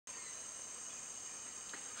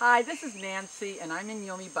Hi, this is Nancy, and I'm in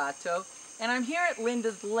Yomibato, and I'm here at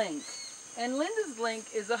Linda's Link. And Linda's Link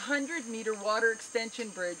is a 100-meter water extension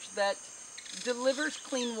bridge that delivers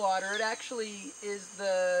clean water. It actually is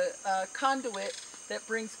the conduit that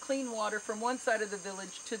brings clean water from one side of the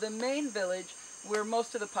village to the main village where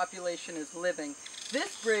most of the population is living.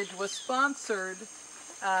 This bridge was sponsored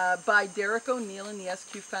by Derek O'Neill and the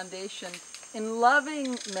SQ Foundation in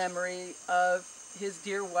loving memory of his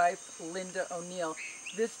dear wife, Linda O'Neill.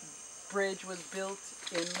 This bridge was built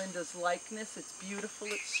in Linda's likeness. It's beautiful,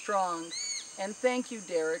 it's strong. And thank you,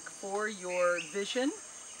 Derek, for your vision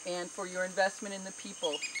and for your investment in the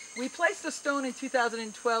people. We placed a stone in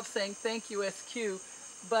 2012 saying thank you, SQ,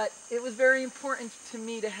 but it was very important to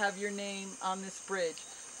me to have your name on this bridge.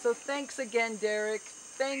 So thanks again, Derek.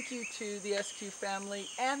 Thank you to the SQ family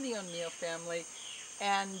and the O'Neill family,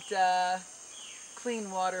 and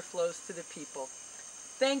clean water flows to the people.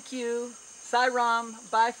 Thank you. Sairam.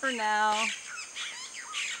 Bye for now.